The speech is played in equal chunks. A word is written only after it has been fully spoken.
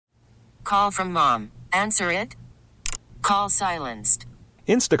call from mom. Answer it. Call silenced.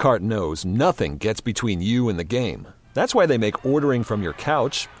 Instacart knows nothing gets between you and the game. That's why they make ordering from your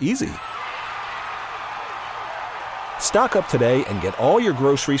couch easy. Stock up today and get all your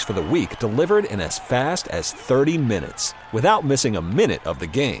groceries for the week delivered in as fast as 30 minutes without missing a minute of the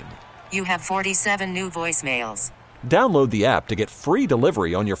game. You have 47 new voicemails. Download the app to get free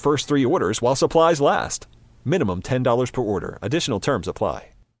delivery on your first 3 orders while supplies last. Minimum $10 per order. Additional terms apply.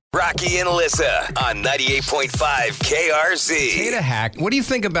 Rocky and Lissa on 98.5 KRZ. Potato hack. What do you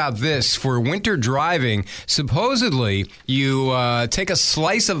think about this for winter driving? Supposedly, you take a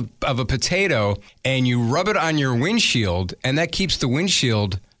slice of a potato and you rub it on your windshield, and that keeps the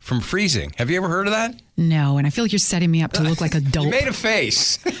windshield from freezing. Have you ever heard of that? No, and I feel like you're setting me up to look like a dope. You made a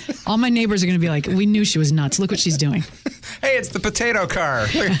face. All my neighbors are going to be like, we knew she was nuts. Look what she's doing. Hey, it's the potato car.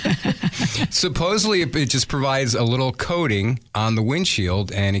 Supposedly, it just provides a little coating on the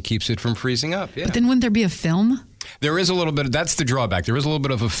windshield, and it keeps it from freezing up. Yeah. But then wouldn't there be a film? There is a little bit. That's the drawback. There is a little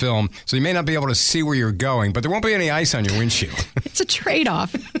bit of a film, so you may not be able to see where you're going, but there won't be any ice on your windshield. It's a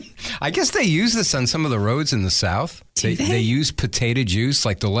trade-off. I guess they use this on some of the roads in the South. They use potato juice,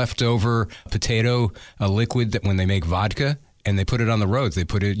 like the leftover potato liquid that when they make vodka, and they put it on the roads. They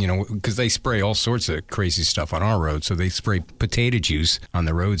put it, because they spray all sorts of crazy stuff on our roads, so they spray potato juice on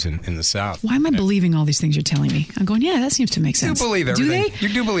the roads in the South. Why am I believing all these things you're telling me? I'm going, yeah, that seems to make sense. You believe everything. Do they?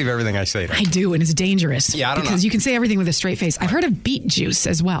 You do believe everything I say. I do, and it's dangerous. Yeah, I don't know. Because you can say everything with a straight face. I've heard of beet juice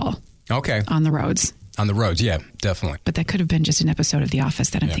as well. Okay. On the roads. On the roads, yeah, definitely. But that could have been just an episode of The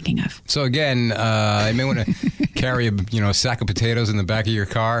Office that I'm thinking of. So again, you may want to carry a sack of potatoes in the back of your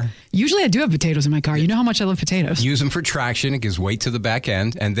car. Usually I do have potatoes in my car. You know how much I love potatoes. Use them for traction. It gives weight to the back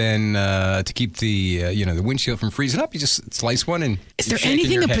end. And then to keep the windshield from freezing up, you just slice one and Is there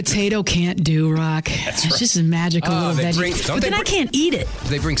anything a potato can't do, Rock? That's it's right. just a magical little veggie. But then I can't eat it.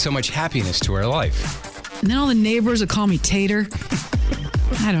 They bring so much happiness to our life. And then all the neighbors will call me Tater.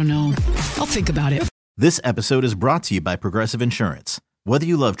 I don't know. I'll think about it. This episode is brought to you by Progressive Insurance. Whether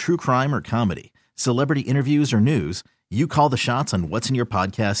you love true crime or comedy, celebrity interviews or news, you call the shots on what's in your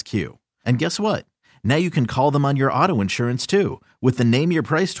podcast queue. And guess what? Now you can call them on your auto insurance too with the Name Your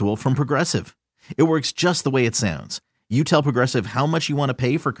Price tool from Progressive. It works just the way it sounds. You tell Progressive how much you want to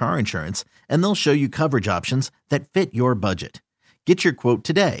pay for car insurance, and they'll show you coverage options that fit your budget. Get your quote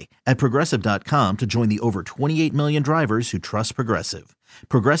today at Progressive.com to join the over 28 million drivers who trust Progressive.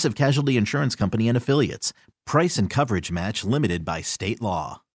 Progressive Casualty Insurance Company and Affiliates. Price and coverage match limited by state law.